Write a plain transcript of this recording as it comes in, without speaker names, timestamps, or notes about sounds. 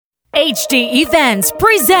HD Events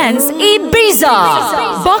presents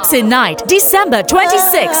Ibiza. Boxing Night, December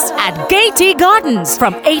 26th at Gaiety Gardens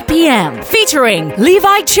from 8 p.m. Featuring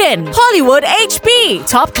Levi Chin, Hollywood HB,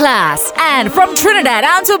 Top Class, and from Trinidad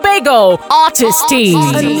and Tobago, Artist Team.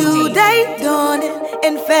 A new day dawning,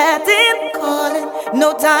 infecting, calling.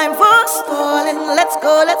 No time for stalling. Let's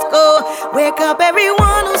go, let's go. Wake up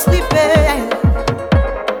everyone who's sleeping.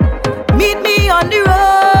 Meet me on the road.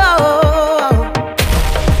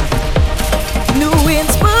 New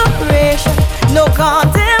inspiration, no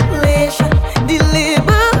contemplation,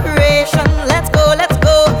 deliberation. Let's go, let's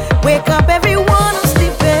go. Wake up everyone who's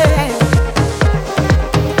sleeping.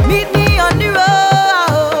 Meet me on the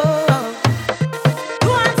road. Two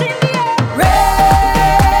hands in the air. Raise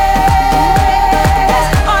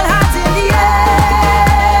all hands in the air.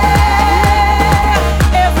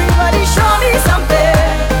 Everybody show me something.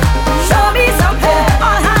 Show me something.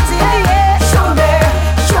 All hands in the air. Show me,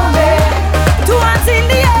 show me. Two hands in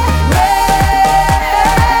the air. Raise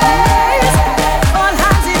all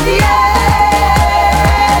hands in the air.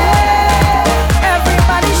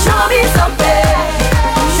 Everybody show me something.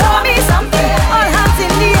 Show me something. All hands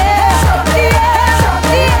in the air. Show me, show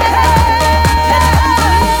me.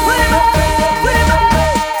 Put 'em up, put 'em up.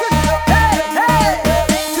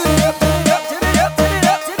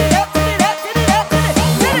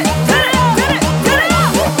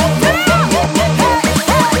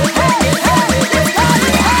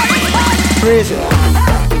 Raise it,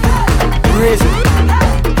 raise it,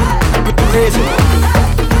 raise it,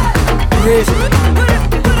 raise it,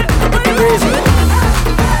 raise it,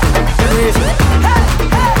 raise it,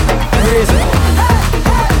 raise it,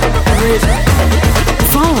 raise it.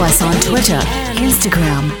 Follow us on Twitter,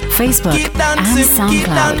 Instagram, Facebook, and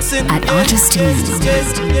SoundCloud at Artist Team.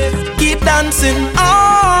 Keep dancing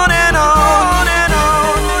on and on and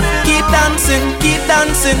on. Keep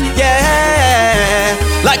dancing, yeah.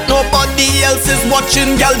 Like nobody else is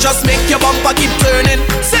watching, girl. Just make your bumper keep turning.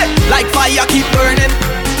 Say, like fire keep burning.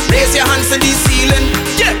 Raise your hands to the ceiling.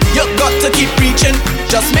 Yeah, you got to keep reaching.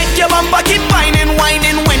 Just make your bumper keep whining,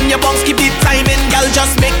 whining. When your bounce keep the timing, girl.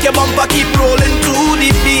 Just make your bumper keep rolling to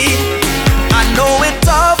the beat. I know it's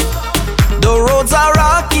tough, the roads are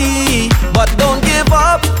rocky, but don't give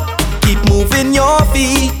up. Keep moving your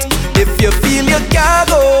feet. If you feel you can't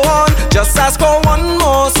go on, just ask for one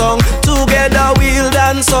more song. Together we'll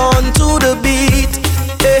dance on to the beat.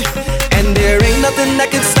 And there ain't nothing that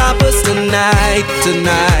can stop us tonight,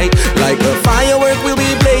 tonight. Like a firework we'll be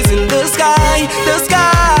blazing the sky, the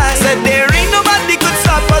sky. Said there ain't nobody could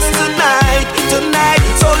stop us tonight, tonight.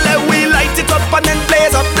 So let we light it up and then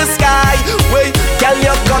blaze up the sky. Wait, girl,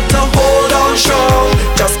 you got to hold on strong.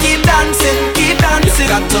 Just keep dancing, keep dancing. You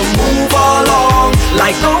got to move along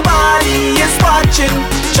like nobody is watching.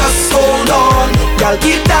 Just hold on, girl,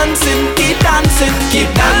 keep dancing, keep dancing, keep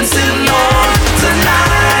dancing on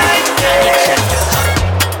tonight.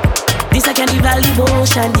 This a carnival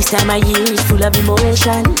devotion. This time of year is full of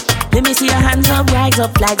emotion. Let me see your hands up, rise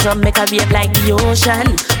up, flags up, make a wave like the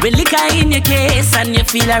ocean. With liquor in your case and you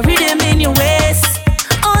feel a rhythm in your waist.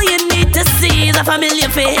 All you need to see is a familiar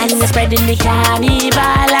face. And we're spreading the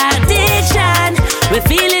carnival addiction. We're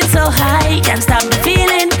feeling so high, can't stop the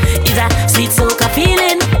feeling. It's a sweet soca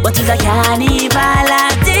feeling, but it's a carnival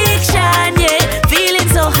addiction. Yeah, feeling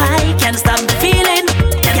so high, can't stop the feeling.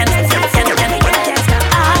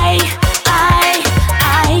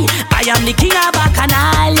 I am the king of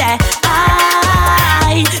Bacchanal, yeah.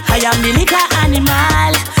 I am the liquor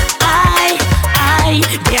animal.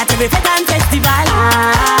 Be at every fete festival.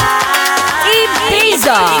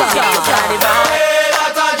 Ibiza.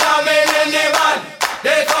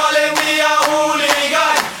 They calling me a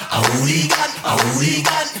hooligan. A hooligan, a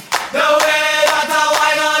hooligan. The way that I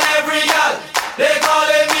wine on every girl. They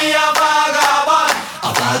calling me a vagabond. A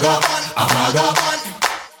vagabond, a vagabond.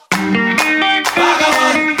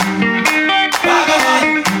 Vagabond.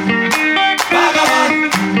 Vagabond. Vagabond.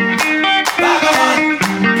 Vagabond.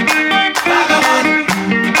 Vagabond.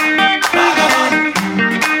 Vagabond.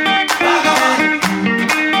 Vagabond.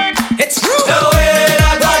 It's true. The way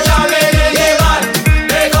that I jam in the band.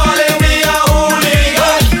 They calling me a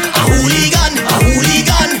hooligan. A hooligan, a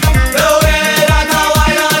hooligan. The way that I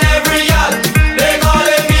wine on every girl. They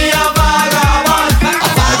calling me a vagabond. A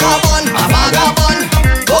vagabond, a vagabond.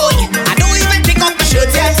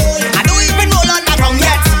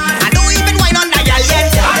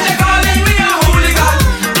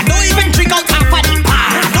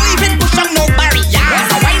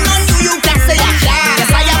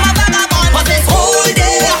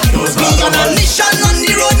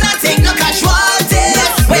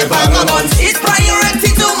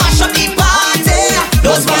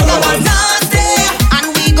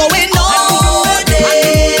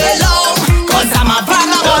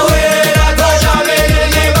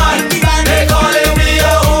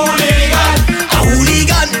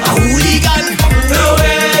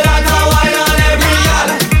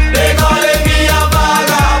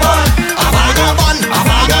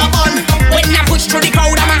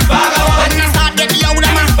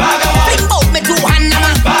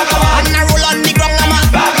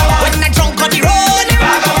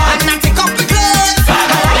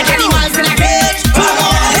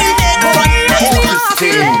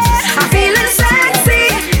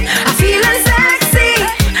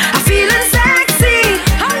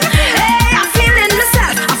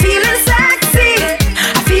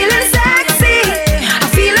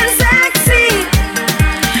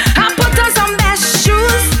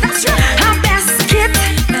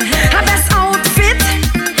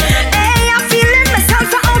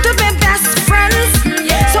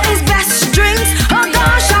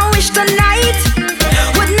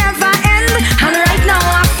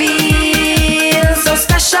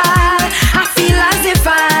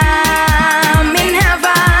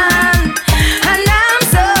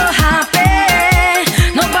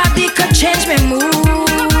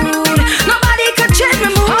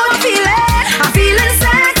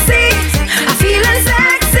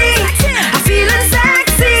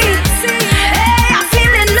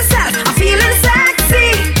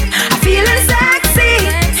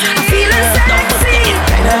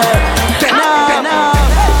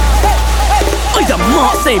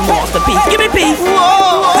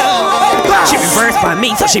 up on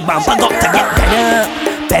me, so she bumper got to get better.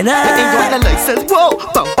 Better. Ain't got the license, whoa.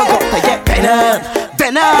 Bumper got to get better.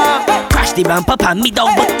 Better. Crash the bumper on me,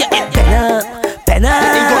 dog, but you get better. Better.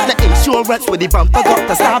 Ain't got the insurance with the bumper got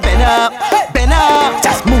to start better. Better.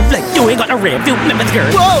 Just move like you ain't got a rear view limit,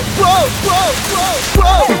 girl. Whoa, whoa, whoa, whoa,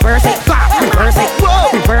 whoa. Reverse it, clap, reverse it,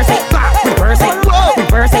 Whoa. reverse it, clap, reverse it, Whoa.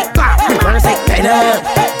 reverse it, clap, reverse it, better.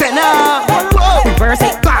 Better. Whoa. Reverse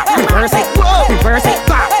it, clap, reverse it, Whoa. reverse it,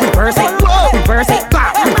 clap, reverse it, Whoa. reverse it,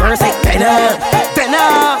 clap, reverse it, better. Better.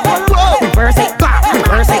 Whoa. Reverse it, clap,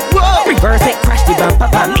 reverse it, Whoa. reverse it, crash the bumper,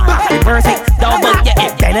 pan me, clap, reverse it, double, yeah,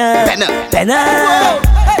 it better, better.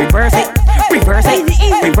 Reverse it, reverse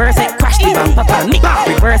it, reverse it, crash the bumper, pan me, clap,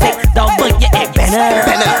 reverse it, double, yeah, it better.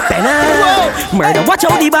 Murder, watch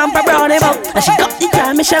how the bumper brought him out, and she got the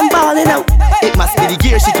transmission balling out. It must be the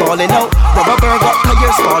gear she calling out. Rubber girl got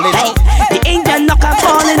tires falling Hey, out. the engine knock her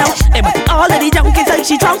falling out. It must be all of the junk inside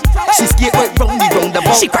she drunk. She skate right round the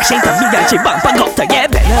roundabout. She crash into me and she bumper got to get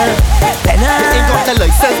better, Ain't better. got the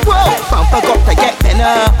license, whoa. Bumper got to get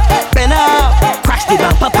better. Better. Crash the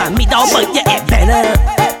bumper pan me down, but you get better,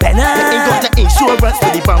 Ain't better. got the insurance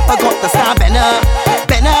with the bumper got to start better.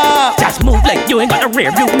 Better. Just move like you ain't got a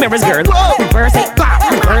rear view mirrors, girl. Whoa. Reverse it, clap,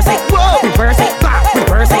 reverse it, Whoa. reverse it, clap,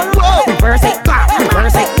 reverse it, Whoa. reverse it, clap,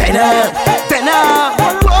 reverse it, better. Better.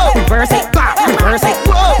 Whoa. Reverse it, clap, reverse it,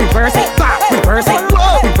 Whoa. reverse it, clap, reverse it,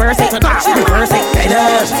 Whoa. reverse it, clap, reverse it,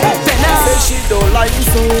 better. Say she don't like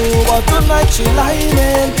so, but tonight she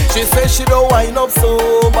lining. She says she don't wind up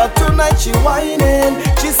so, but tonight she whining.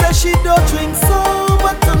 She says she don't drink so,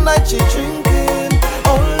 but tonight she drinking.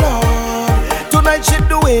 Oh Lord, tonight she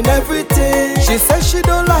doing everything. She says she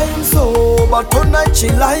don't lime so, but tonight she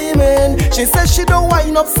liming. She says she don't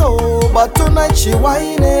wind up so, but tonight she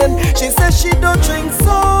whining. She says she don't drink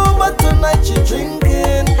so, but tonight she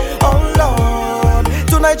drinking. Oh Lord,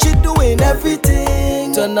 tonight she doing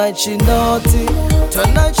everything. Tonight she naughty.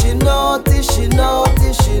 Tonight she naughty, she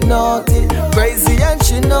naughty, she naughty. Crazy and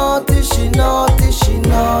she naughty, she naughty, she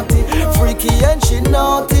naughty. Freaky and she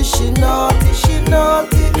naughty, she naughty, she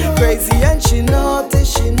naughty. Crazy and she naughty,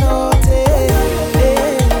 she naughty.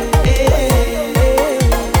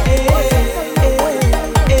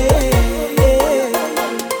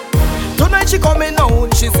 Tonight she coming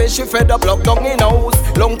out, she say she fed up locked down in house.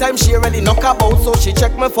 Long time she really knock about, so she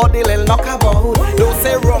check me for the little knockabout. Don't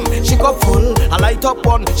say rum, she got full. I light up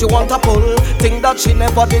one, she want a pull. Thing that she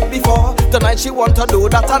never did before. Tonight she want to do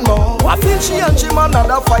that and more. I feel she and she man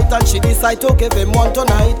another fight, and she decide to give him one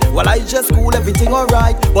tonight. Well, I just cool, everything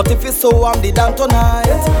alright. But if it's so, I'm the damn tonight.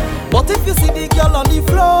 But if you see the girl on the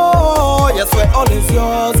floor, yes, where all is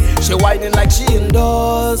yours. She whining like she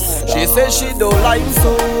indoors. She says she don't like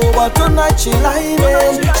so, but tonight she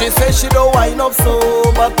lining. She says she don't wind up so,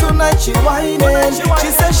 but tonight she whining. She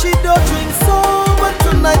says she don't drink so, but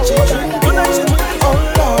tonight she drink. Tonight she drink. Oh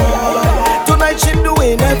Lord, tonight she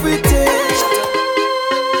doing everything.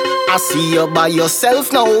 I see you by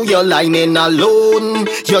yourself now, you're lining alone.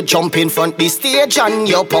 You're jumping front the stage and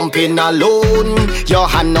you're pumping alone. Your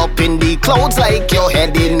hand up in the clouds like your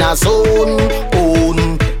head in a zone.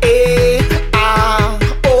 Own,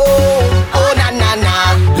 oh na na na.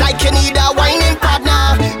 Like you need a whining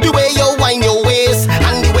partner. The way you whine your waist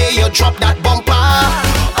and the way you drop that bumper.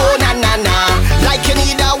 Oh na na na. Like you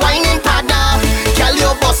need a whining partner. Girl,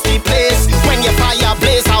 you bust the place when you fire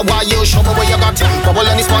blaze. How are you? Show me where you got. Bubble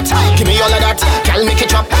on the spot, give me all of that. Girl, make it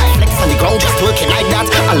drop, flex on the ground, just twerk it like that.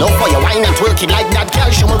 I love for your wine and twerk it like that. Girl,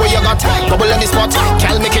 show me where you got. Bubble on the spot,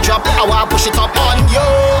 girl, make it drop. I wanna push it up on you.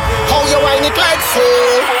 How you wine it like so?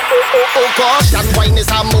 Oh gosh, that wine is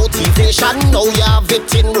a motivation. Now you have it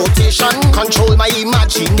in rotation. Control my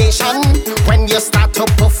imagination. When you start to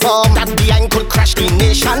perform, that behind could crash the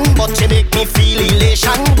nation. But you make me feel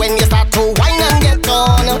elation when you start to wine and get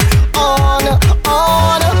on.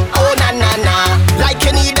 Oh na na na. Like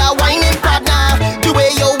you need a whining partner. The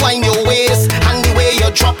way you whine your waist and the way you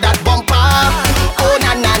drop that bumper. Oh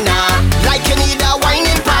na na na. Like you need a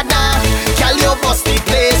whining partner. Girl, you bust the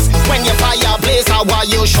place when you fire blaze. How are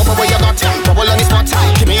you? Show me where you got. Bubble on the spot,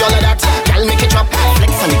 give me all of that. Girl, make it drop,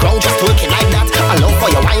 flex on the ground, just twerk it like that. I love for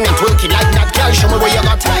your wine and twerk it like that. Girl, show me where you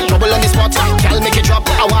got. Bubble on the spot, girl, make it drop.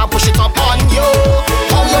 I wanna push it up on you.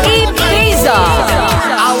 How you Ibiza.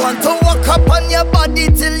 I want to walk up on your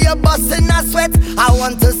body till you're busting a sweat. I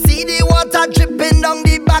want to see the water dripping down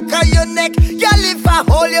the back of your neck. Girl, if I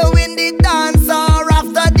hold you in the dance or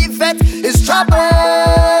after the fete, it's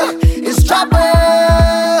trouble, it's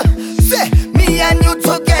trouble. Say, me and you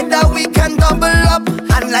together, we can double up.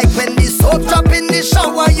 And like when the soap drop in the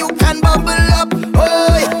shower, you can bubble up.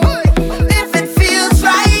 Oh, if it feels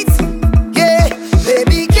right, yeah,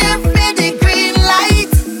 baby, give me the green light.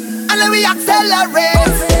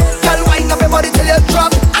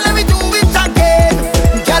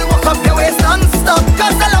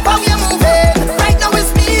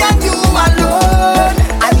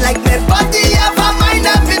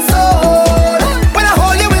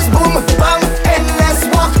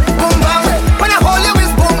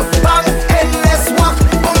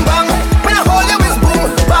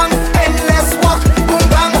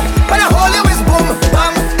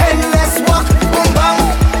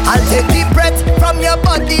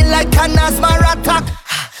 like an asthma attack.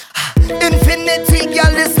 Infinity,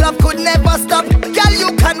 girl, this love could never stop. Girl,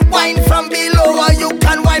 you can wine from below or you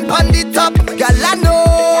can wine on the top. Girl, I know,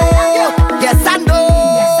 yes I know,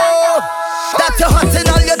 that you're hot in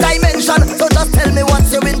all your dimension. So just tell me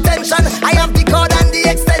what's your intention. I have the cord and the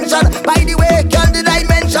extension. By the way, girl, did I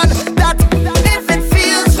mention that if it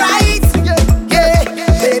feels right, yeah,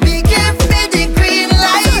 baby, give me the green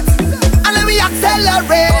light and let me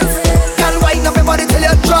accelerate. Girl, wine up your body till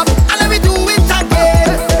you drop and let me do it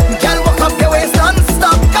again. Girl, walk up your waist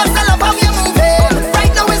non-stop, cause I love how you're moving.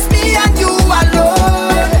 Right now it's me and you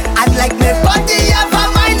alone. I'd like my body have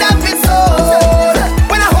a mind of its own.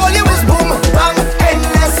 When I hold you it's boom, bang,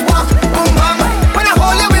 endless walk, boom, bang. When I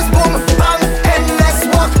hold you it's boom, bang, endless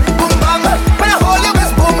walk, boom, bang. When I hold you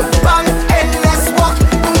it's boom, bang, endless walk,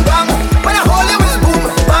 boom, bang. When I hold you it's boom,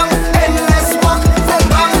 bang, endless walk, boom,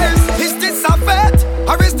 bang. Is this a vet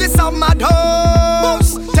or is this a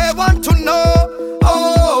madhouse? They want to know,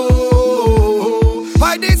 oh,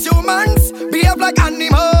 why these humans behave like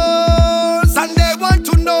animals, and they want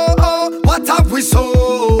to know, oh, what have we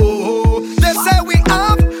so? They say we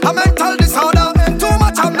have a mental disorder, too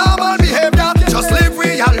much abnormal behavior. Just leave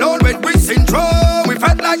we alone with we syndrome. We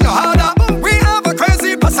felt like no harder. We have a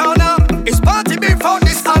crazy persona. It's party before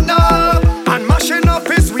this honor, and mashing up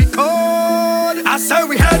is we code. I say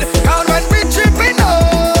we head down when we tripping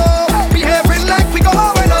up, behaving like we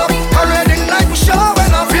going up, parading like we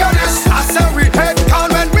showing up. Hear this? I say we head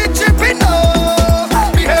down when we tripping up,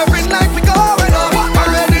 behaving like we going up,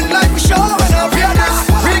 parading like we showing up. Hear this?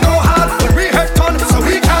 We go hard when we head on, so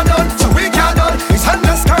we can't done, so we can't done. It's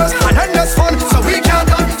endless curse and endless fun, so we can't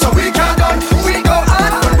done, so we can't done. We go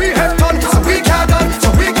hard when we head on, so we can't done,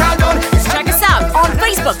 so we can't done. Check us out on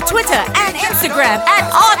Facebook, Twitter, and Instagram at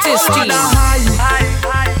Artist Team.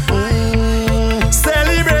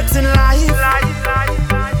 Celebrating life.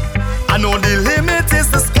 I know the limit is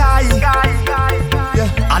the sky.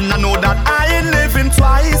 Yeah. And I know that I ain't living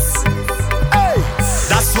twice. Hey.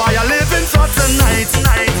 That's why I living for tonight.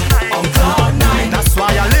 On cloud nine. That's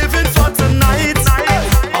why I living for tonight.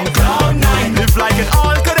 On cloud nine. Live like it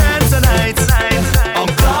all could end tonight. On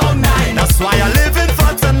cloud nine. That's why I living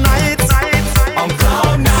for tonight. On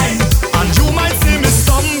cloud nine. And you might see me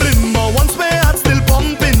stumbling, but once my heart still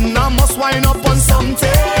pumping, I must wind up on something.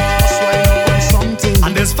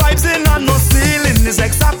 And there's vibes in and no ceiling. It's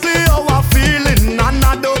exactly how I'm feeling, and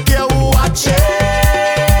I don't care who watch it.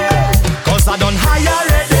 Cause I done high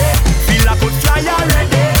already. Feel I could fly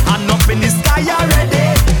already. And up in the sky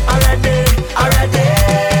already. Already.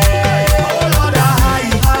 Oh Lord, I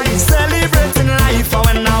celebrating life. And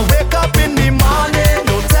when I wake up in the morning,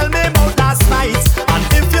 don't tell me about last night. And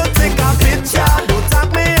if you take a picture, don't tag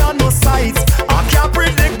me on no sites. I can't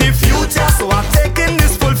predict the future, so I'm taking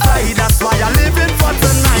this full flight. That's why I'm living for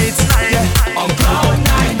tonight. On cloud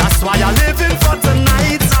nine. That's why I'm living for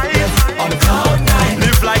tonight. On cloud nine.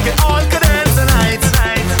 Live like it all could end tonight.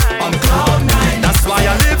 On cloud nine. That's why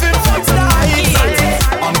I'm living for tonight.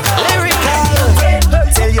 On lyrical.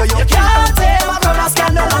 Tell you can't tell my brothers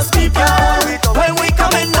can no one speak out. When we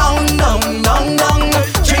coming down,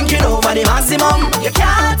 drinking over the maximum. You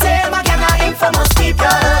can't tell my gang are infamous people.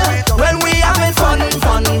 When we having fun,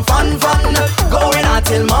 going out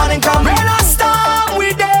till morning come. Rain or storm,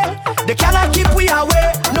 we there. They cannot keep we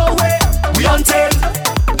away, no way. We untamed,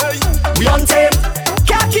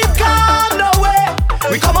 can't keep calm, no way.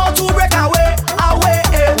 We come out to break away,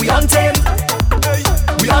 we untamed.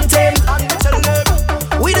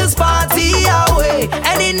 We just party away,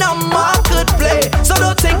 any number could play. So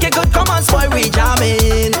don't think you could come and spoil we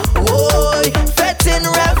jamming. Boy, fetting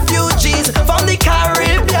refugees from the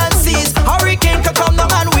Caribbean seas. Hurricane could come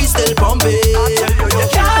down and we still pumping. You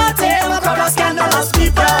can't tell my brothers can no last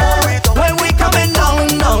people. When we coming down,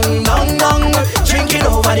 drinking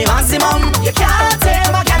over the maximum. You can't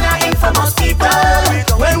tell my gang are infamous people.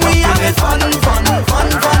 When we having fun,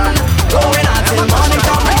 going out till morning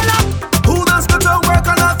come. Who does go to work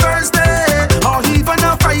on a Thursday or even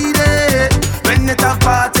a Friday when it have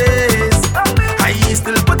parties? I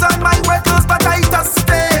still put on my wet clothes, but I just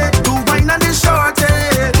stay to wine on the shorty.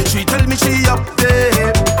 She tell me she up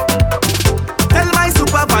there. Tell my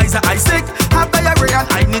supervisor I sick, have diarrhea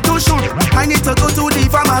and I need to shoot. I need to go to the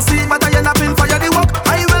pharmacy, but I end up in fire the walk.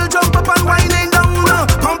 I will jump up and whining down,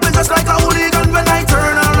 pumping just like a hooligan when I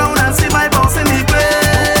turn around and see my boss in the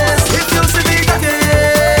place. If you see me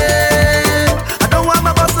again, I don't want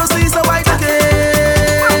my boss to see so white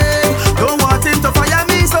again. Don't want him to fire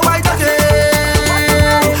me so white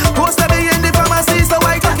again. Post me in the pharmacy so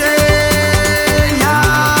white again.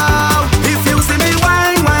 Yeah. If you see me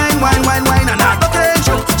wine, and I again,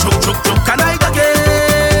 choke, and I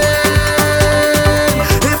again.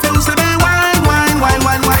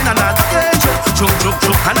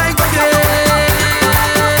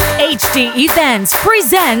 Trinity Events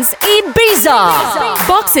presents Ibiza.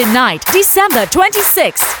 Boxing Night, December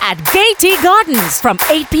 26th at Gaiety Gardens from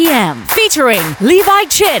 8 p.m. Featuring Levi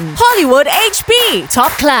Chin, Hollywood HB,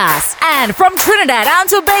 Top Class, and from Trinidad and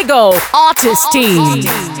Tobago, Artisty.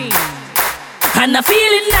 And I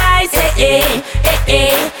feeling nice, eh, eh, eh,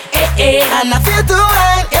 eh, eh, eh. And I feel too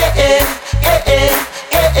right, eh, eh, eh, eh,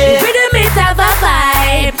 eh, eh. Rhythm it have a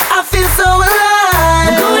vibe. I feel so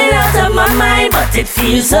alive. Going out of my mind, but it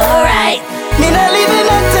feels alright. Me not leaving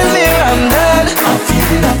until me I'm done. I'm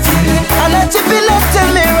feeling. I'm not chipping until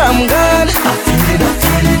me I'm gone. I'm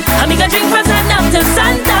feeling. And me can drink from sun up to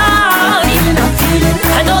sundown. I'm feeling.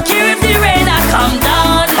 I don't care if the rain I come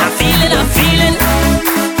down. I'm feeling.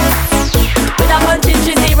 With a bunch of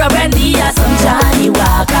zero brandy or some Johnny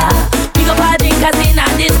Walker. Pick up our drinkers in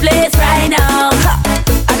at this place right now.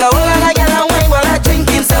 I got all of a gal and wine while I'm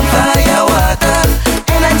drinking some fire water.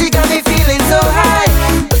 Energy got me feeling so high.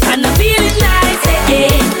 And I'm feeling nice, eh,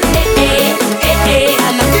 eh, eh, eh, eh, eh.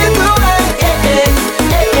 And I feel too right, eh, eh,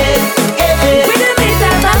 eh, eh, eh, eh. Rhythm it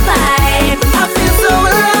have a vibe. I feel so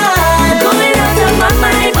alive. Going out of my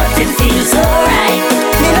mind, but it feels alright.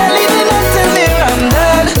 Me not leaving until me I'm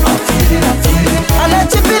done. I'm feeling. I'm not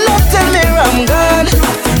chipping until me I'm gone.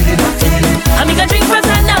 I'm feeling. And me can drink from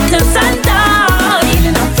sun up to sundown.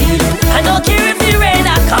 I'm feeling. I don't care if the rain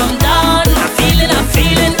I come down. I'm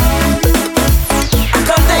feeling. I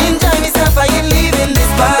come to enjoy myself. I ain't leaving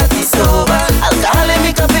this party sober. Alcohol in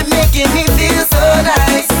me cup, it making me feel so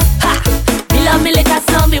nice. Ha! Me love me liquor,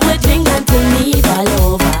 so me will drink until me fall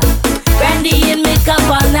over. Brandy and makeup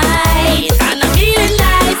all night. And I'm feeling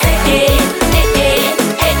nice, eh, eh, eh, eh,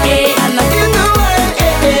 eh, eh. And I feel the world,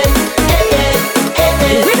 eh, eh, eh, eh, eh,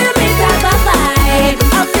 eh. Rhythm it have a vibe.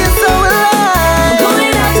 I feel so alive.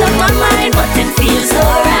 Going out of my mind, but it feels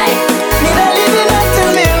alright. Me not leaving until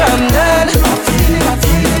me I'm done.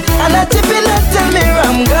 I'm not chipping until me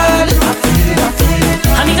I'm gone.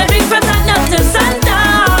 And me can drink from sun up to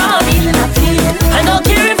sundown. I'm feeling. I don't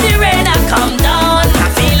care if the rain I come down.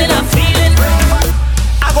 I'm feeling.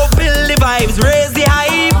 I go build the vibes, raise the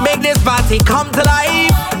hype, make this party come to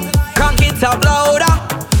life. Crank it up louder,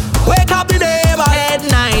 wake up the neighbor. Head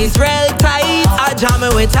nice, real tight. I jam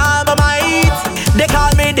it with all my might. They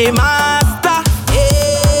call me the master.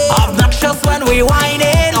 Yeah. Obnoxious when we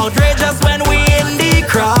whining, outrageous when we in the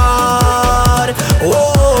crowd.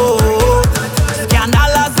 Whoa.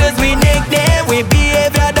 Scandalous is we nickname, we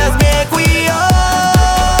behavior does make we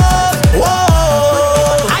up.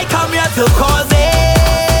 Whoa. I come here to cause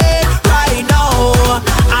it right now.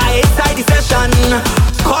 I inside the session,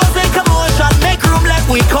 causing commotion, make room like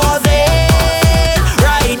we cause it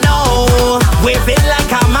right now. We feel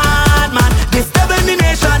like a madman, disturbing the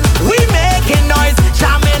nation. We making noise,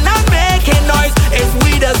 jamming and making noise. It's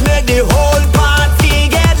we that make the whole party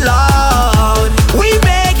get loud. We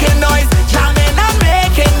making noise, jamming and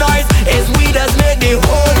making noise. It's we that make the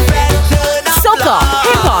whole fed turn up Soca,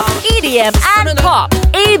 hip hop, EDM, and pop.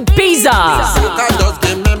 Ibiza. Soca just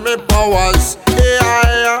give me powers,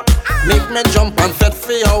 yeah. Make me jump and fit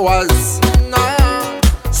for hours. No.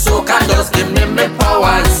 Soca just give me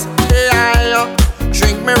powers, yeah.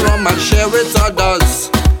 Drink me rum and share with others.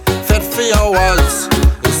 Fit for hours,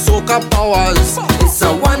 it's soca powers. It's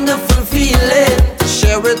a wonderful feeling to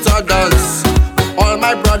share with others, all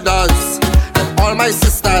my brothers and all my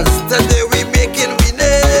sisters. Today we making we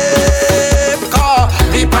name. Cause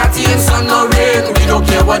we party in sun or rain, we don't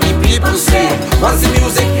care what the people say. Once the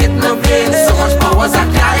music hit my brain, so much powers I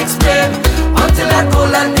can't explain. Until I call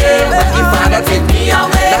a name, when the Father take me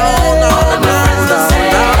away. All of my friends will say,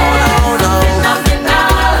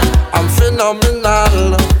 I'm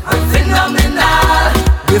phenomenal. I'm phenomenal.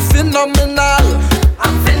 We're phenomenal.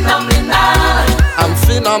 I'm phenomenal. I'm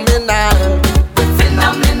phenomenal. We're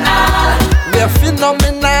phenomenal. We're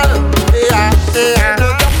phenomenal. Yeah,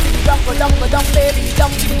 yeah. Go down, baby,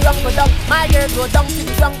 down to the ground, go down. My girl go down to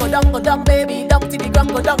the ground, go down, baby, down to the ground,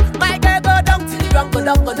 go down. My girl go down to the ground,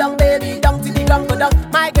 go down, baby, down to the ground, go down.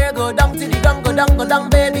 My girl go down to the ground, go down,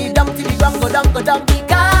 baby, down to the ground, go down.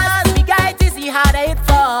 Because we got to see how they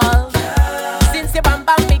fall. Since you bam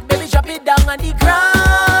bam big, baby, drop it down on the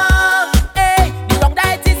ground. Hey, the wrong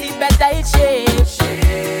that is it better it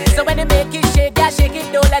shake. So when they make it shake, yeah, shake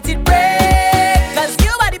it, don't let it break. Cause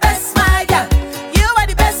you are the best, my girl. You are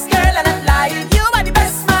the best girl, and I'm lying. You are the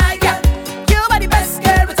best, my girl. You are the best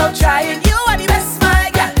girl without trying. You are the best, my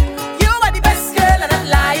girl. You are the best girl, and I'm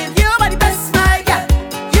lying. You are the best, my girl.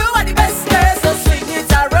 You are the best girl, so swing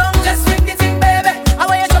it around. Just swing the thing, baby. I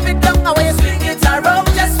want you drop it down, I want you swing it around.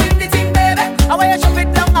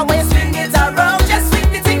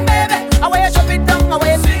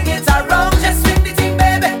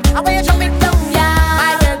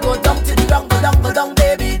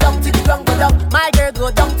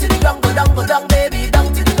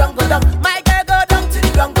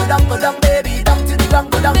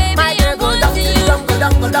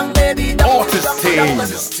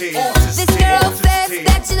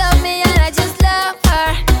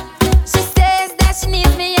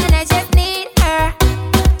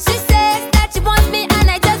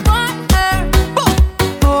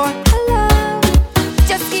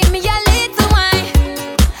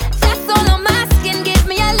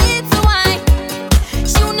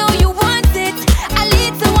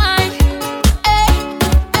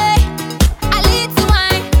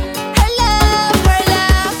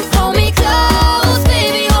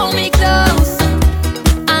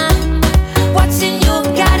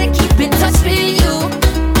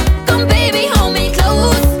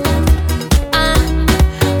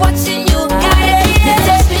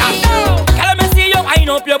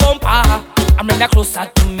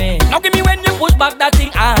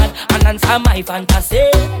 my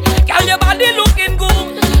fantasy. Girl, your body looking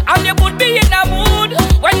good, and you put me in a mood.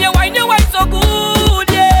 When you wine so good,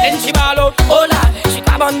 yeah. Then she ball out, oh lad. She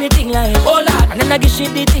grab on me thing like, oh lad. And then I give she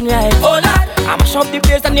the thing like, oh lad. I mash up the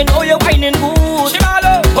place and you know you're whining good. She ball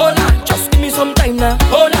out, oh lad. Just give me some time now,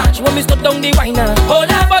 oh lad. She want me stop down the wine now, oh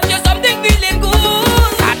lad. But you something feeling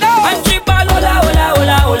good, I know. And she ball, hola, hola,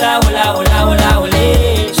 hola, hola, hola, hola, hola,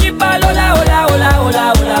 hola. She ball, hola, hola, hola,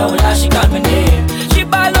 hola, hola, hola. She call me name. She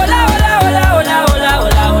ball, hola, hola, hola, hola, hola,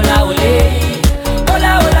 hola, hola, hola.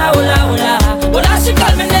 Hola, hola, hola, hola, hola. She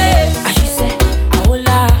call me name. And she say,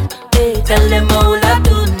 hola, hey, tell them hola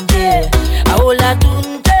tunje, hola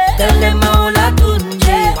tunje. Tell them hola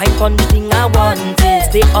tunje. Wipe on the thing I want it.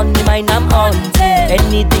 Stay on the mind I'm haunted.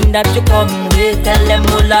 Anything that you come with, tell them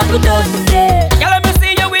hola tunje. Girl, let me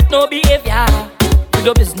see you with no behavior. Do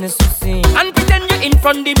your business to sing and pretend you're in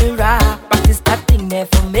front the mirror. Practice that thing there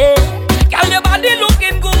for me. Girl, your body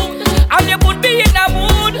looking good, and you put me in a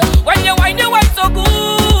mood. When you wine so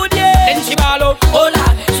good, yeah. Then she ball out, oh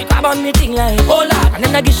lad. She grab on me thing like, oh lad. And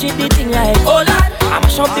then I give she the thing like, oh lad. I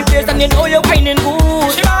mash up the place and you know you're whining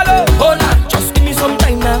good. She ball out, oh lad. Just give me some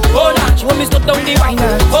time now, oh lad. She want me stop down the wine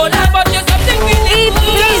now, oh lad. But you something really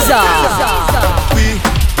Ibiza.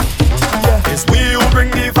 It's we who bring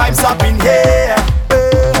the vibes up in here.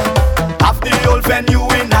 Have the whole venue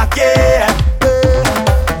in a gear.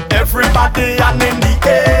 Everybody and in the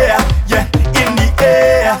air, yeah, in the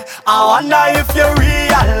air. I wonder if you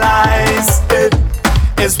realize it.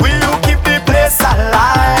 It's we who keep the place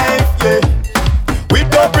alive, yeah. We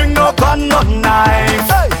don't bring no gun, no knife.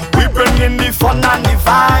 We bring in the fun and the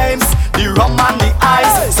vibes, the rum and the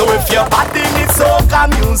ice. So if your body needs soca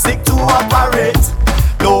music to operate,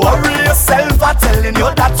 don't worry yourself, I'm telling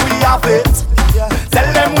you that we have it. Tell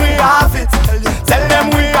them we have it. Tell them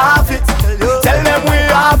we have it. Tell them we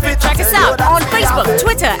have it. Check us out on Facebook,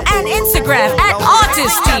 Twitter, and Instagram at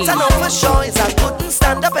Artisty. I know for sure is I couldn't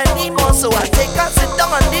stand up anymore, so I take a sit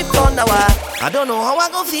down on the floor now. I don't know how I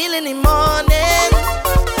gon' feel in the morning,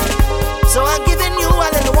 so I'm giving you a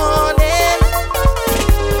little warning.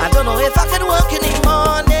 I don't know if I can work in the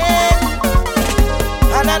morning,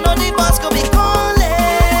 and I know the boss gon' be calling,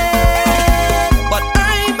 but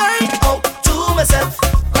I might out to myself,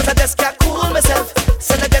 cause I just can't cool myself.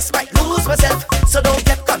 So I just might lose myself, so don't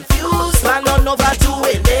get confused. Man, I'm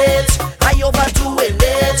overdoing it, I overdoing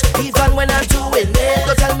it. Even when I'm doing it,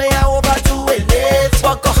 don't tell me I'm overdoing it.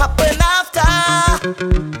 What could happen after?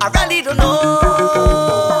 I really don't know.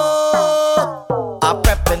 I'm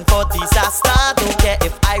prepping for disaster, don't care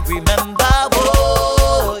if I remember.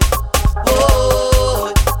 Whoa, whoa.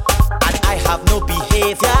 And I have no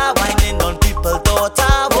behavior, whining on people's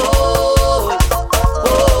daughter. Whoa,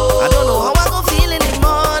 whoa. I don't know how I gon' feel in the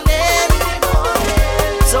morning,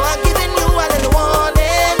 so I'm giving you a little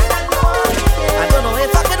warning. I don't know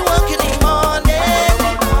if I can work in the morning,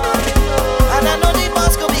 and I know the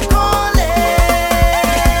boss gon' be calling,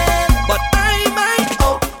 but I might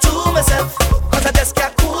out to myself, cause I just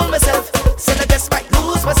can't cool myself. Said I just might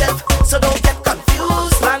lose myself, so don't get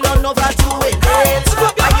confused. Man, I'm overdoing it,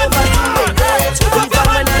 I overdoing it. Even when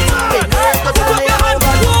I'm doing it, cause I know I'm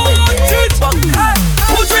overdoing it.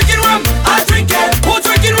 Who drinking rum? I drink it. Who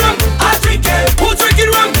drinking rum? I drink it. Who drinking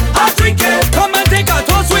rum? I drink it. Come and take a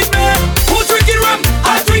toast with me. Who drinking rum?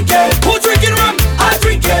 I drink it. Who drinking rum? I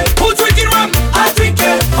drink it. Who drinking rum? I drink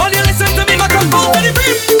it. All you listen to me, my come out to the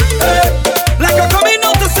brim. Like I'm coming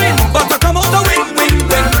out to sin, but I come out to win, win,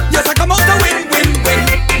 win. Yes, I come out to win, win, win.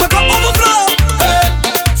 My cup overflow.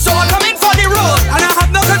 So I'm coming for the road, and I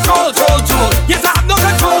have no control, control. Yes, I have no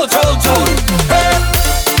control, control.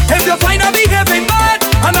 If you find I'm behaving bad,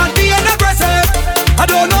 I'm not being aggressive. I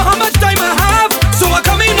don't know how much time I have, so I'm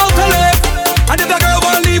coming out to live. And if the girl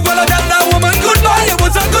won't leave, well I tell that woman goodbye. It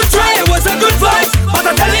was a good try, it was a good fight, but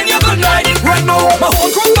I'm telling you good night. Right now, my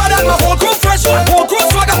whole crew bad and my whole crew fresh, my whole crew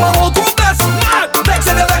swag and my whole crew blessed. Vex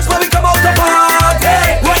in the vex when we come out to party.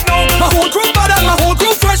 Right now, my whole crew bad and my whole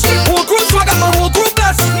crew fresh, whole crew swag and my whole crew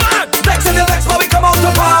blessed. Vex in the vex when we come out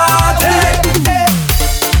to party.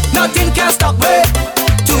 Nothing can stop me.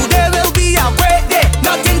 Today will be a great day.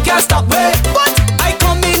 Nothing can stop me. But I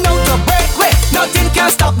coming out to break way. Nothing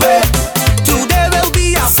can stop me. Today will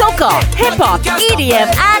be a Soca, hip hop,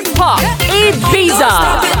 EDM, and pop. Ibiza.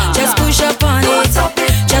 Just push up on it.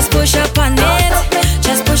 Just push up on it.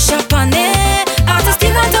 Just push up on it. Artists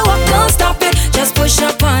still want to walk, don't stop it. Just push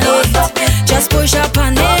up on it. Just push up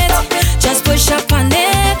on it. Just push up on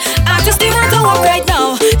it. Artists still want to walk right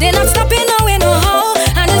now. They're not stopping now in no how.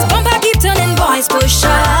 And this bumper keep turning, boys push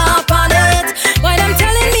up on it. Why them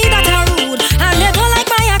telling me that I'm rude and they don't like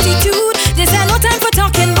my attitude? This ain't no time for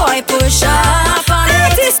talking, boy push up on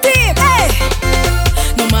it. Artist team, hey.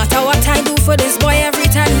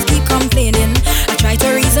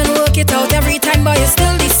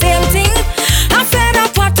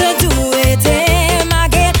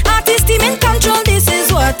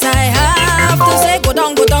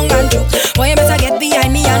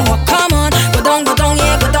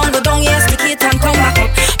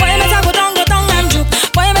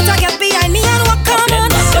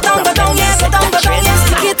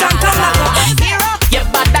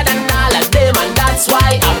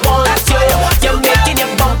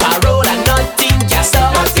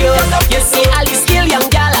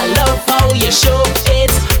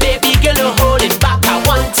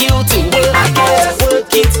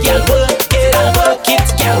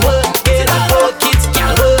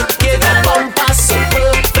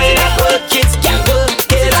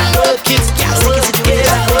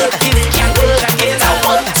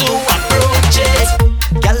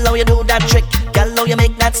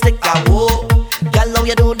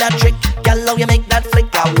 flick,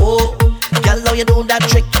 ah, whoa. Girl, how you do that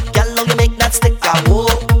trick? Girl, how you make that stick, ah, whoa.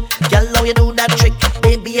 Girl, how you do that trick?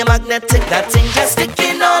 Baby, a magnetic, that thing just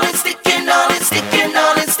sticking on it, sticking on it, sticking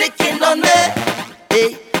on it, sticking on me.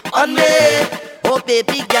 Hey, on me. Oh,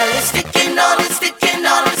 baby, girl, it's sticking on it, sticking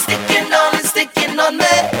on it, sticking on it, sticking on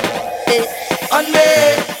me. Hey, on me,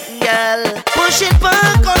 girl. Push it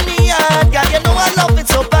back on me hard, girl. You know I love it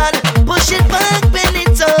so bad. Push it back, bend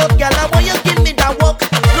it up, girl. I want you give me that walk.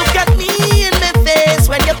 Look at me in my face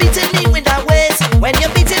when you're beating me with that waist. When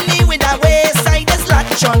you're beating me with that waist, I just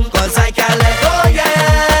latch on 'cause I can't let go yet.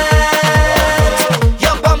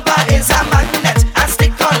 Your bumper is a magnet, I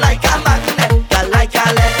stick on like a magnet. Girl, I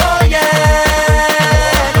can't let go yet.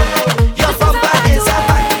 Your bumper is a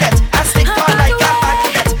magnet, I stick on like a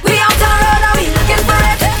magnet. We out the road and we looking for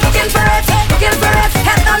it, looking for it, looking for it.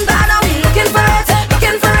 Head on bad and we looking for it,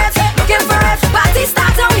 looking for it, looking for it. Party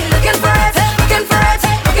start and we looking for it, looking for it,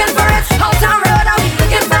 looking for it. Out the road and we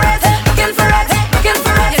looking for it, looking for it, looking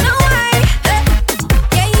for it. You know why?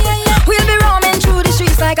 We'll be roaming through the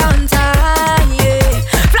streets like a hunter, yeah.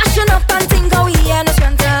 Flashing up and think how we and us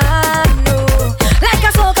run time, no. Like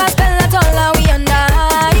a soca spell at all and we under,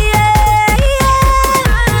 yeah,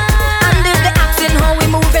 yeah. And if they asking how we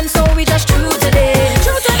moving, so we just true today.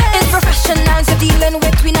 It's professionals you're dealing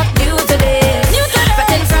with, we not new today. But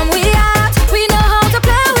then from we out, we know how to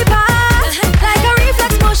play we part. Like a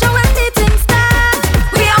reflex motion when the things start.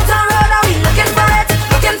 We out on road and we looking for it,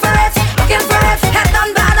 looking for it, looking for it. Head on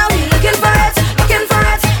bad and we looking for it, looking for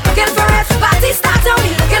it, looking for it. Party start and we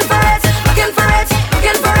looking for it, looking for it,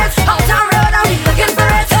 looking for it. Out on road and we looking for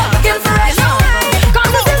it, looking for it. You know why?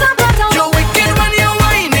 'Cause this is a better. You're wicked when you're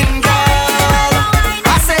whining, girl.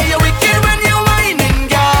 I say you're wicked when you're whining,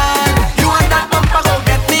 girl. You and that bumper go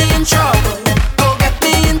get me in trouble. Go get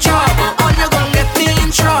me in trouble. Oh, you gon' get me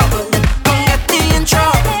in trouble. Gon' get me in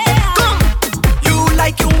trouble. Come, you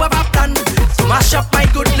like you have a plan to mash up my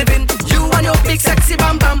good living. You and your big sexy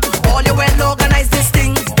bam bam. All you well organized this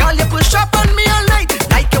thing. Girl, you push up on me all night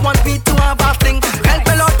like you want me to have a fling. Help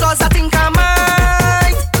me Lord 'cause I think I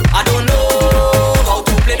might. I don't know how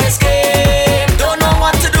to play this game. Don't know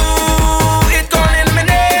what to do. It calling my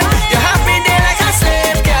name. You have me there like a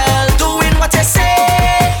slave, girl, doing what you say.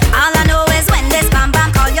 All I know is when this bam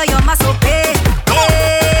bam call you, you must obey.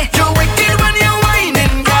 Hey. You're wicked when you're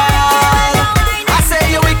whining, girl. I say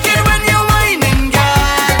you're wicked when you're whining,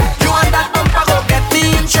 girl.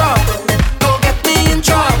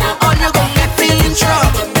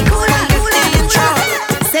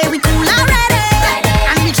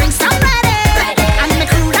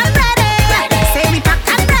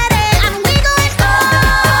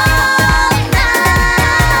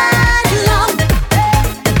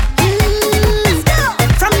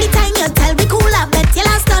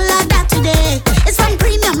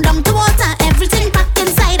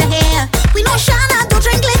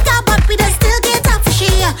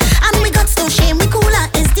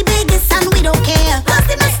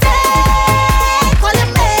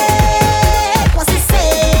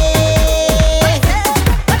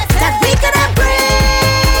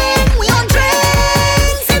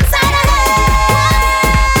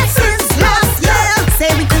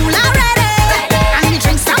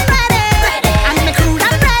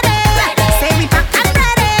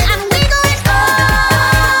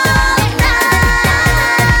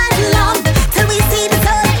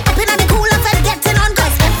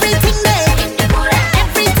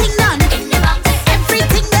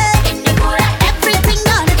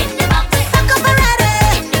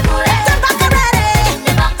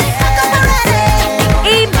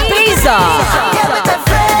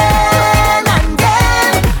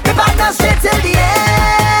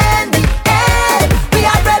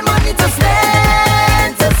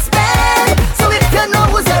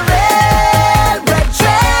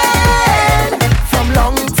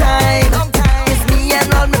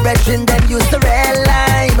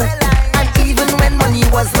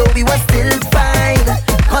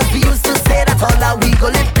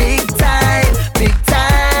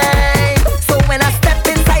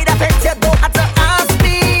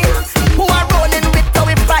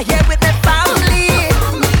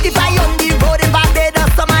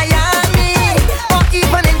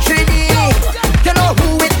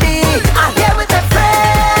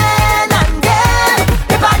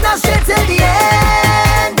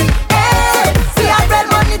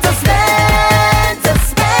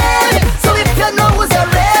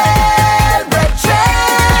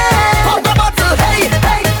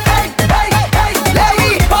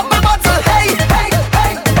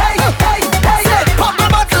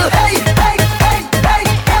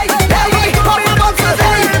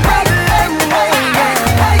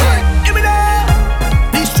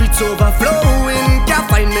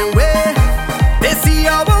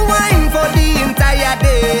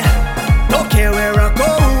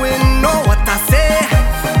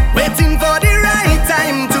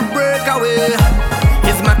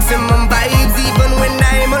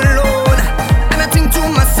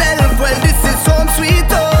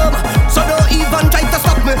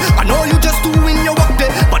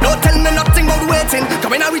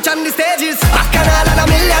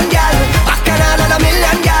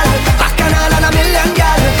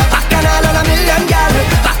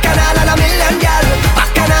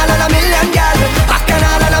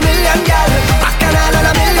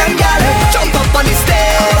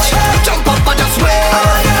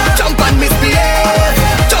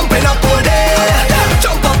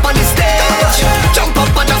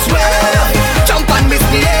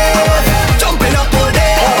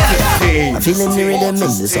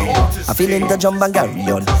 easy song. I feeling the jump and carry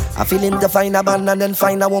on. I feeling to find a band and then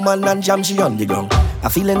find a woman and jam she on the ground. I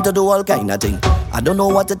feeling to do all kind of thing. I don't know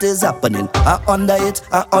what it is happening. I under it.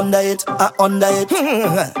 I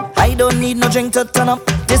don't need no drink to turn up.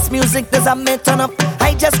 This music does a me turn up.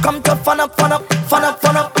 I just come to fun up.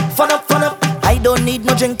 I don't need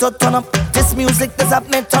no drink to turn up. This music does a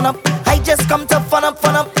me turn up. I just come to fun up.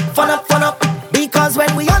 Because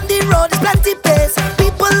when we on the road, it's plenty pace.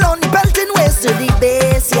 People only belting ways to the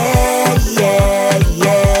base. Yeah.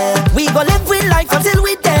 We go live with life until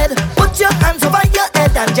we dead. Put your hands over your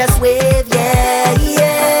head and just wave.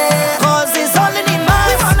 Yeah. Cause it's all in the mind.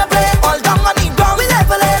 We wanna play all down on the ground. We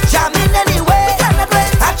level it, jamming anyway. We cannot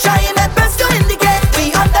wait. I try my best to indicate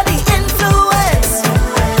we under the influence.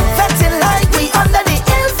 Fetting like we under the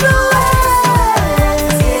influence.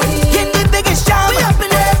 In the biggest jam, we up in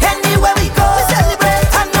it. Anywhere we go, we celebrate.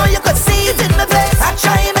 I know you could see it in my face. I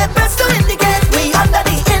try my best to indicate we under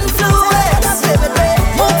the influence.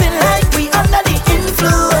 Moving like we under the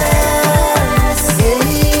influence.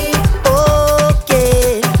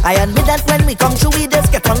 Okay, I admit that when we come through, we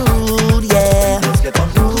just get on rude, yeah.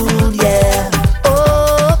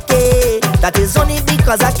 Okay, that is only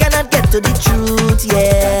because I cannot get to the truth,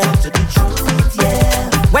 yeah.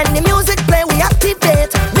 When the music play, we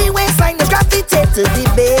activate. We waistline just gravitate to the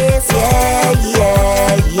bass, yeah.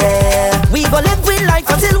 We go live with life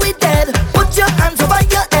until we dead. Put your hands over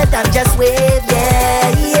your head and just wave,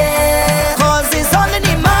 yeah. Cause it's all in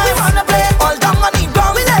the mind. We wanna play all down on the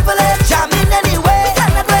ground. We level it, jamming anyway. We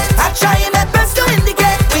cannot wait. I try my best to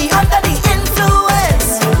indicate we under the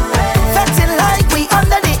influence. Fetting like we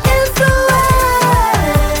under the influence.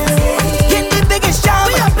 In the biggest jam,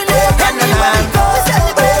 we up in it. Anywhere we go, we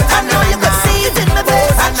celebrate. I know you could see it in my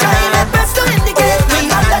face. I try my best to indicate we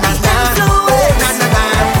under the influence.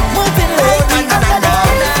 Moving like we under the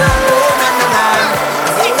influence.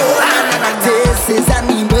 This is an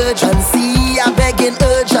emergency, I'm begging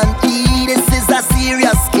urgently. This is a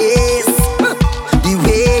serious case. The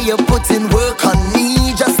way you put in work on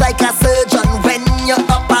me, just like a surgeon when you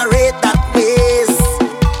operate that ways.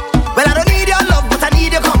 Well, I don't need your love, but I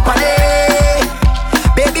need your company.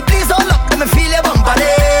 Baby, please hold up, let me feel your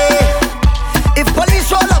company. If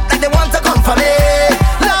police roll up like they want to come for me,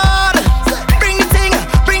 Lord, bring the thing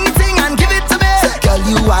and give it to me. Girl,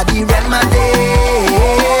 you are the remedy.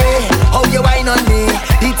 How you whine on me,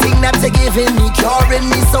 the thing that you're giving me, curing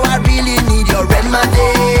me, so I really need your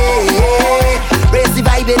remedy. Raise the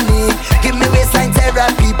vibe in me, give me waistline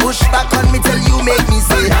therapy, push back on me till you make me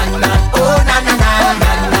say na na, oh na na na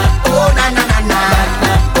na na, oh na na na na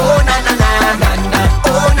na, oh na na na na na,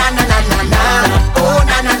 oh na na na na na, oh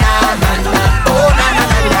na na na na na, oh na na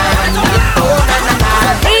na na na, oh na na na.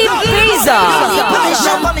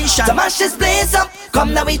 Permission to mash this place up.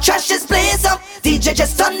 Come now we trash this place up. DJ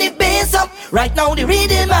just turn the bass up. Right now the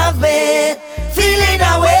rhythm of me feeling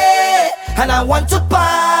away, and I want to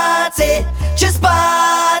party, just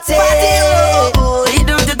party. They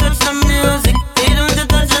don't touch the music, they don't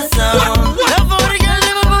touch the sound. Love for the girl,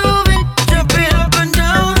 they were moving, jump it up and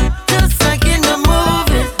down, just like in the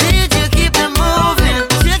movie. Did you keep it moving?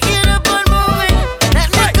 Shake it up and move it. Let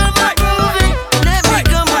me come and prove it. Let me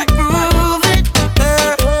come and prove it.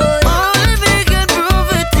 Only we can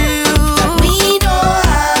prove it to you. We don't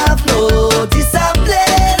have no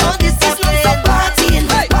discipline, no discipline. So partying.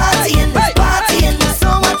 So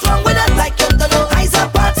what's wrong with us? Like you don't know I's a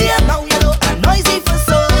party, and now you know I'm noisy for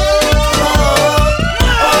so.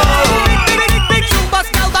 Big tune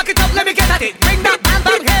bust, girl, back it up, let me get at it. Bring that bang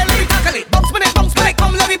bang, hey, let me tackle it. Bounce when it,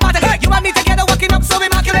 come, let me battle it. You and me together, walking up so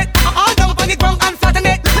immaculate. All down on the ground and flatten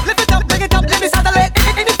it. Lift it up, bring it up, let me saddle it.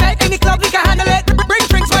 In the bed, in the club, we can handle it. Bring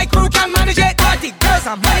drinks, my crew can manage it. Party, girls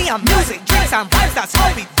and money and music, drinks and vibes, that's how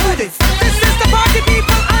we do this. This is the party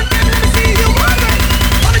people, and let me see you move it.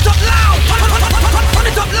 Turn it up loud, turn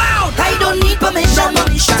it up loud. I don't need permission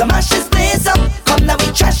to mash this place up. Come now we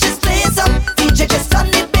trash this place up. DJ just turn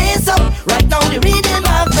the bass up. Right now the rhythm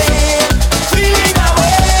of it feeling away.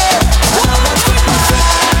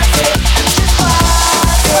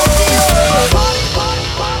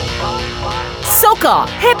 Soca,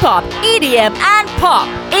 hip hop, EDM, and pop.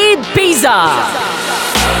 Ibiza.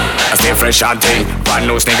 I stay fresh and clean. Brand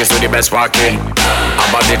new sneakers to the best walking.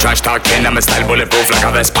 About the trash talking, I'm a style bulletproof like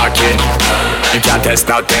a vest parking. You can't test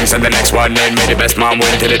out things and the next one in. May the best man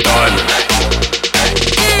win till it done.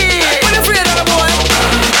 When you afraid of the boy,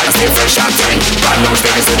 I stay fresh and clean. Brand new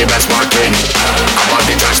sneakers to the best walking. About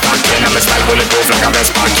the trash talking, I'm a style bulletproof like a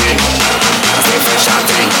vest parking. I stay fresh and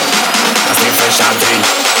clean. I stay fresh and clean.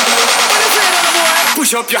 when you afraid of the boy.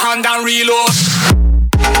 Push up your hand and reload.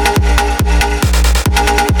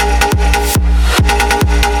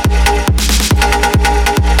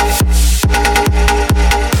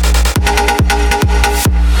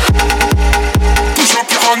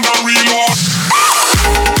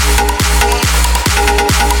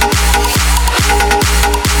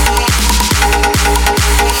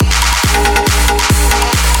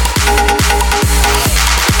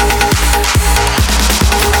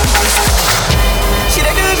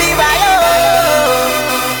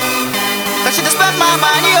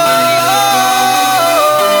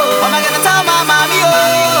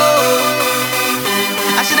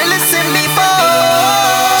 should've listened before.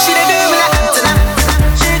 She done do me like Antenna.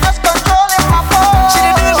 She just controlling my phone. She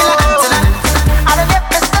done do me like Antenna. I don't get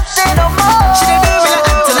prescription no more. She done do me like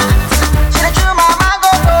Antenna. She done chew my mind go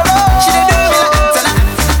low. She done do me like Antenna.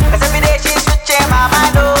 'Cause every day she switching my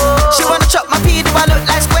mind oh. She wanna chop my pee, do I look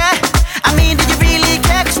like square? I mean, do you really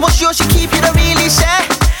care? 'Cause what's yours she keep, you don't really share.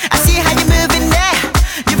 I see how you moving there.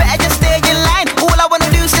 You better just stay in line. All I wanna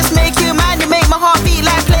do is just make you mine. You make my heart beat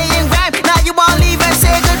like playing rhyme. Now you won't leave and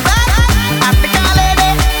say goodbye. African lady,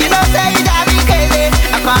 you know say you drive me crazy.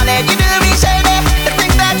 I can't let you do me shady. The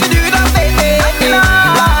things that you do don't faze me.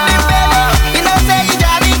 London baby, you know say you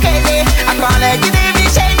drive me crazy. I can't let you do me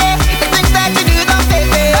shady. The things that you do don't faze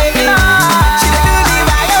me. She done do me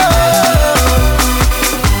right oh.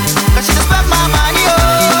 'Cause she just spent my money oh.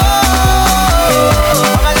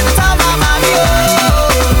 I'm gonna tell my mommy oh.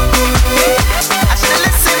 I should've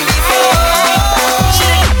listened before.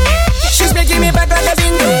 She's making me back like a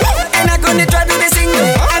bingo, and I couldn't try to be single.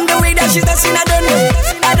 And the way that she's dancing, I don't know,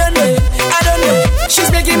 I don't know, I don't know.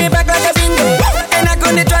 She's making me back like a bingo, and I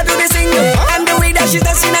couldn't try to be single. And the way that she's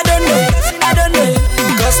dancing, I don't know, I don't know.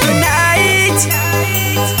 'Cause tonight,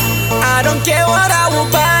 I don't care what I will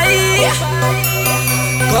buy,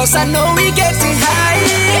 'cause I know we getting high.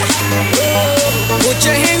 Put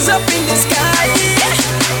your hands up in the sky,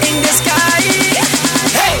 in the sky.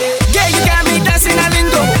 Hey, yeah, you got me dancing a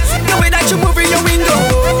lingo. The way that you move in your window,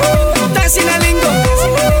 dancing a lingo,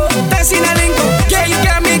 dancing a lingo. Yeah, you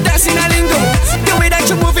got me dancing a lingo. The way that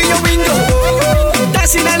you move in your window,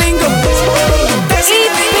 dancing a lingo, dancing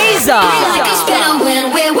a lingo. Ibiza. Like a spell when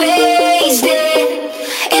we're wasted.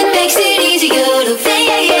 It makes it easier to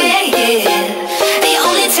fade. The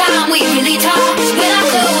only time we really talk is when our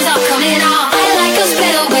clothes are coming off. I like us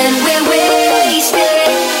better when we're wasted.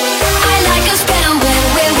 I like us better when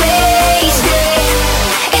we're wasted.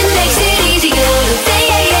 It makes it easier to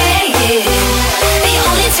fade. The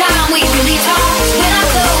only time we really talk is when our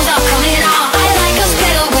clothes are coming off. I like us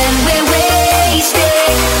better when we're wasted.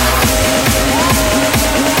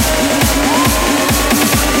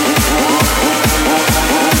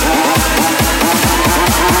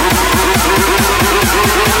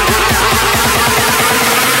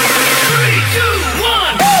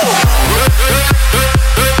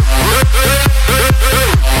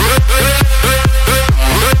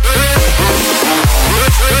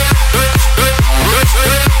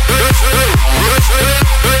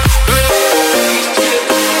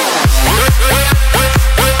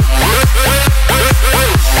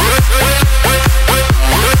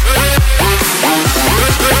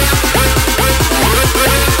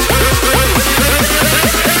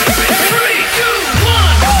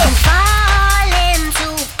 I'm falling to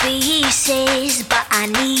pieces, but I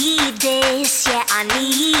need this, yeah, I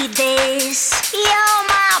need this. You're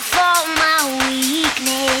my fault, my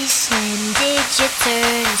weakness. When did you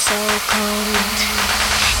turn so cold?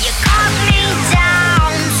 You cut me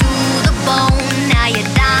down to the bone. Now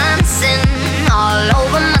you're dancing all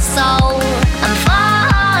over my soul. I'm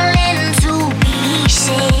falling to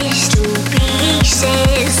pieces, to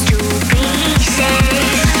pieces, to pieces.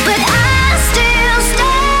 But I still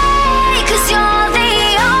stay, 'cause you're the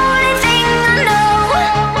only thing I know.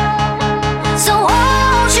 So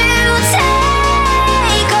won't you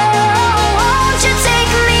take, oh, won't you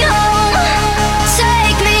take me home?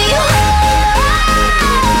 Take me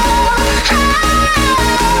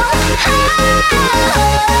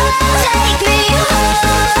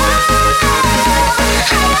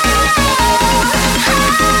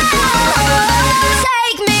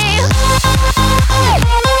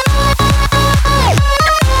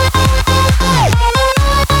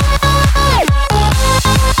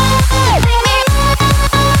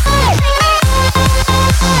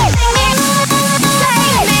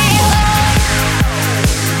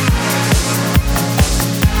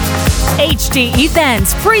HD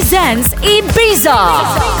Events presents Ibiza.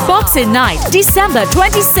 Boxing Night, December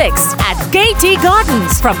 26th at Gaiety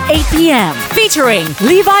Gardens from 8 p.m. Featuring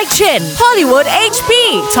Levi Chin, Hollywood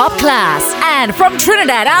HP, Top Class, and from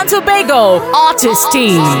Trinidad and Tobago, Artist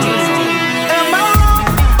Team.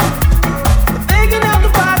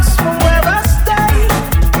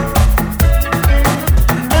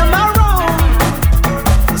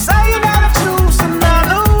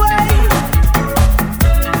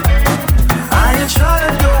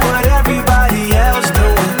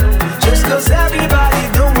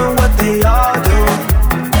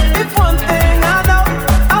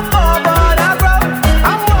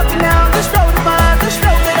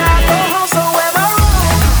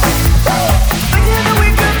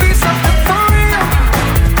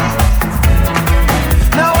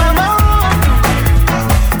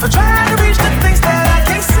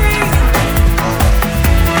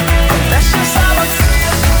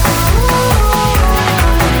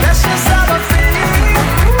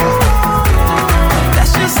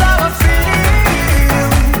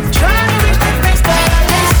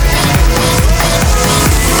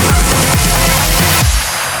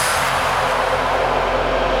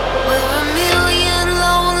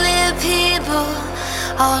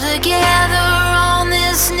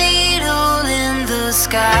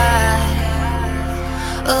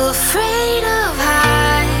 afraid of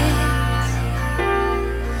heights,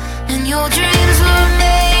 and your dreams were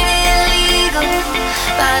made illegal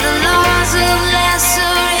by the laws of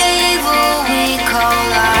lesser evil we call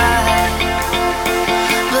life,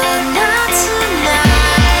 but not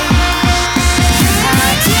tonight. How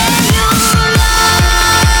dare you love?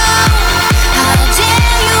 How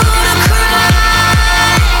dare you to cry?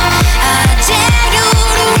 How dare you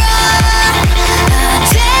to run? How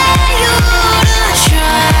dare you to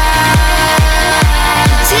try?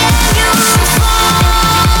 How dare you to fall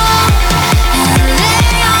and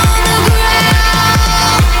lay on the ground?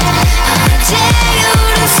 How dare you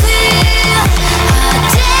to feel? How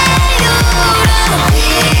dare you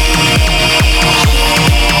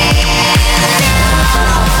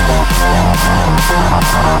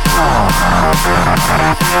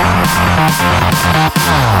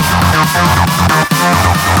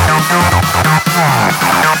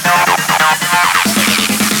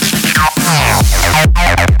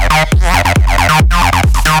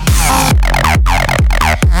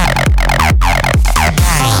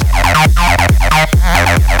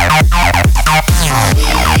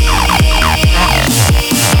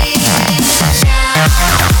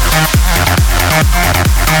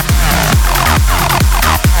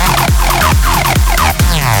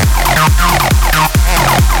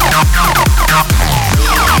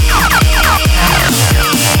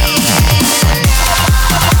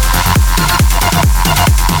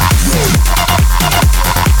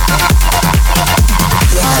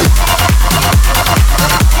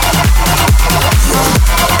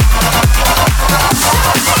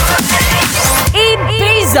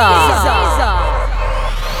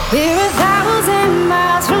We're 1,000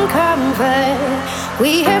 miles from comfort.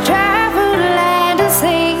 We have traveled land and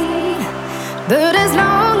sea. But as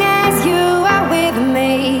long as you are with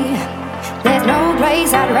me, there's no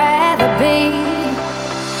place I'd rather be.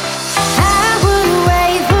 I would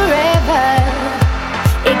wait forever,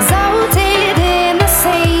 exalted in the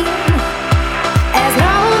sea. As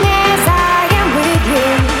long as I am with you,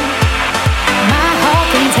 my heart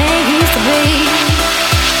continues to beat.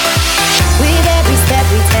 With every step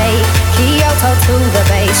we take, Kyoto to the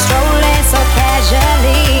bay, strolling so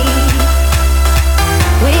casually.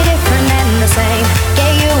 We're different and the same,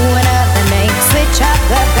 gave you another name, switch up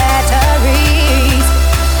the batteries.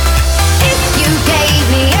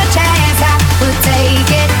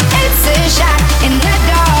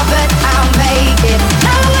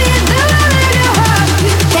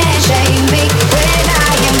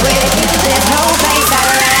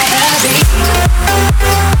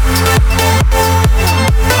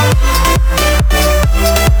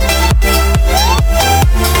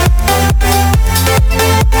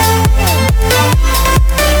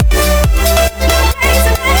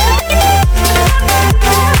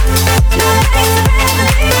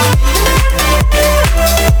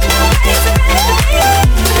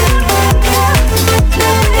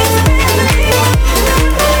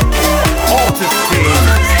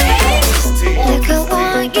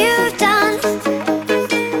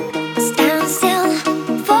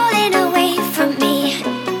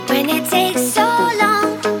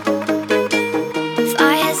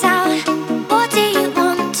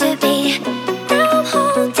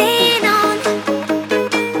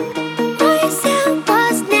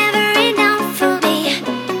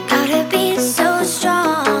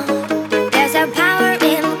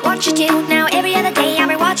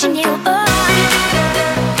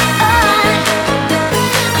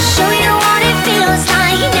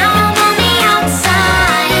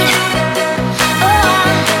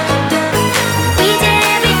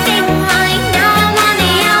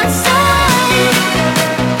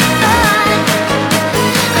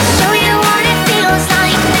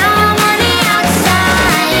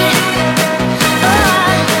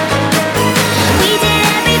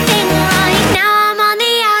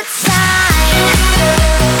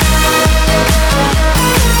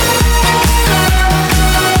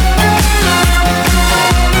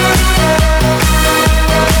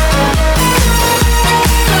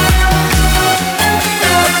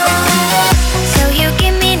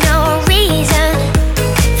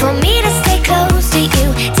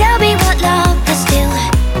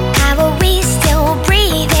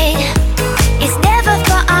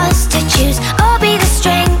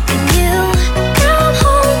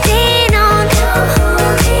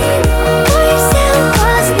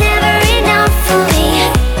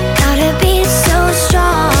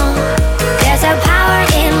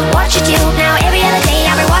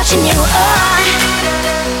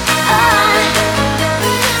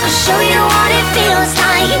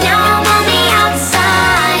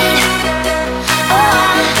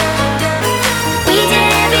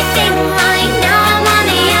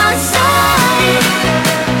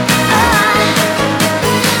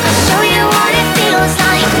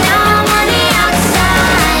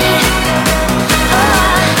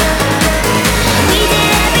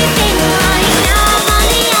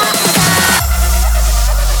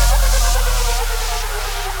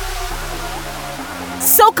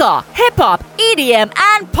 soca, hip-hop, EDM,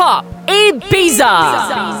 and pop.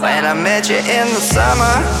 Ibiza. When I met you in the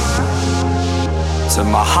summer, to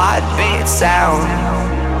my heartbeat sound,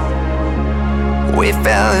 we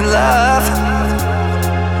fell in love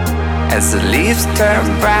as the leaves turn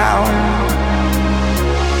brown.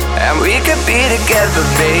 And we could be together,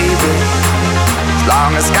 baby, as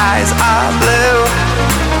long as skies are blue.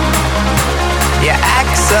 You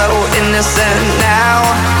act so innocent now,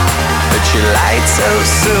 but you lied so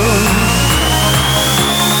soon.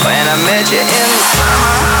 When I met you in the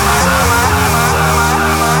summer.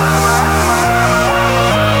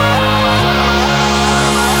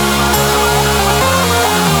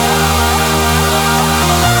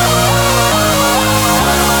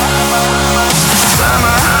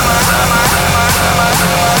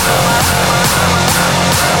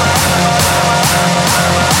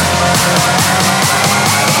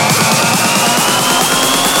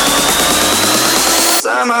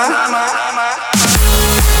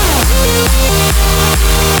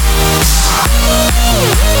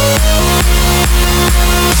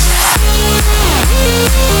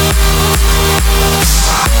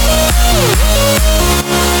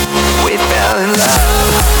 We fell in love.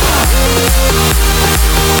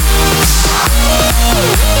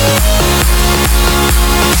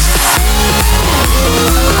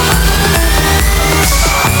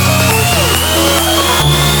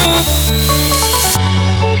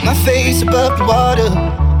 My face above the water,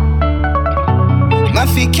 my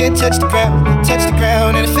feet can't touch the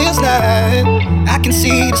ground, and it feels like I can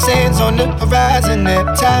see the sands on the horizon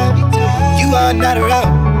every time you are not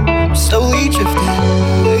around. I'm slowly drifting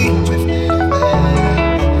away,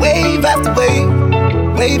 wave after wave,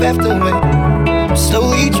 wave after wave. I'm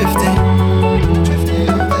slowly drifting away,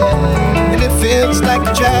 and it feels like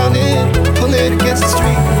I'm drowning, pulling against the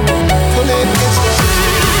street, pulling against the street.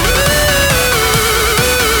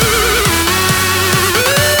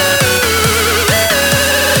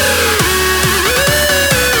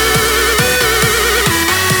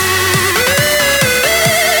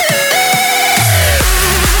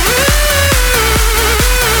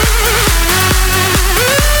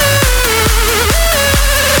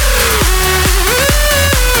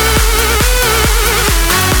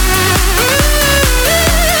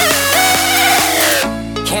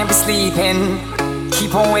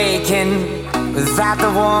 Keep on waking without the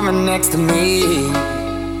woman next to me.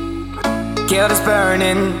 Guilt is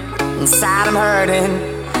burning, inside I'm hurting.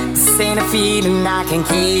 This ain't a feeling I can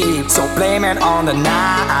keep. So blame it on the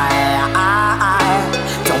night.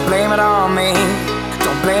 Don't blame it on me.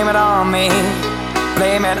 Don't blame it on me.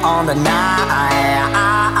 Blame it on the night.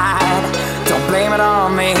 Don't blame it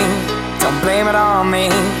on me. Don't blame it on me.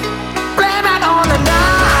 Blame it on the night.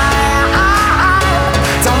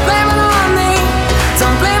 Don't blame it on me.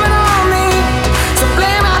 Don't blame it on me. So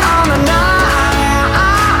blame it on the night.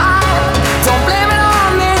 Don't blame it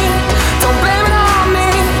on me. Don't blame it on me.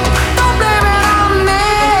 Don't blame it on me.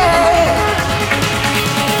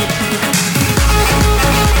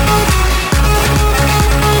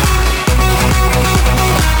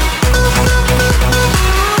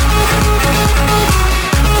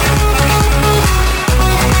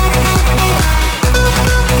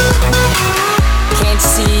 Can't you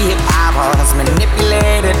see it? I was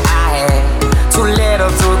manipulated. I had too little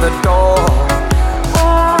through the door.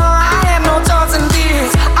 Oh, I had no choice in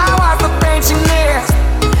this. I was the pain she missed.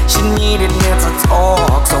 She needed me to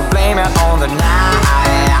talk. So blame it on the night.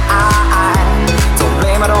 Don't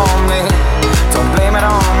blame it on me. Don't blame it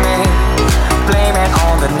on me. Blame it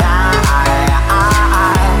on the night.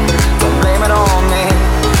 Don't blame it on me.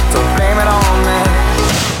 Don't blame it on me.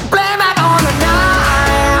 Blame it on the night.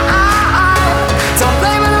 Don't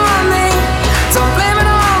blame it on me. Don't blame it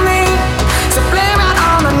on me. So blame it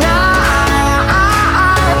on the night.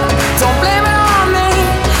 Don't blame it on me.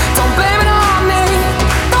 Don't blame it on me.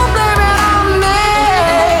 Don't blame it on me.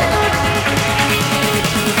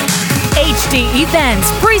 HD Events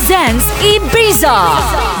presents Ibiza.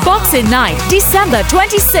 Boxing Night, December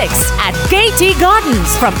 26th at Gaiety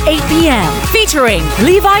Gardens from 8 p.m. Featuring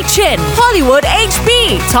Levi Chin, Hollywood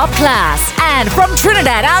HB, Top Class, and from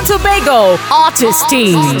Trinidad and Tobago,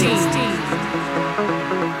 Artisty.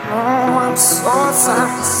 Oh, I'm so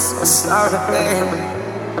sorry, baby.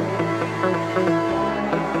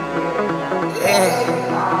 Yeah.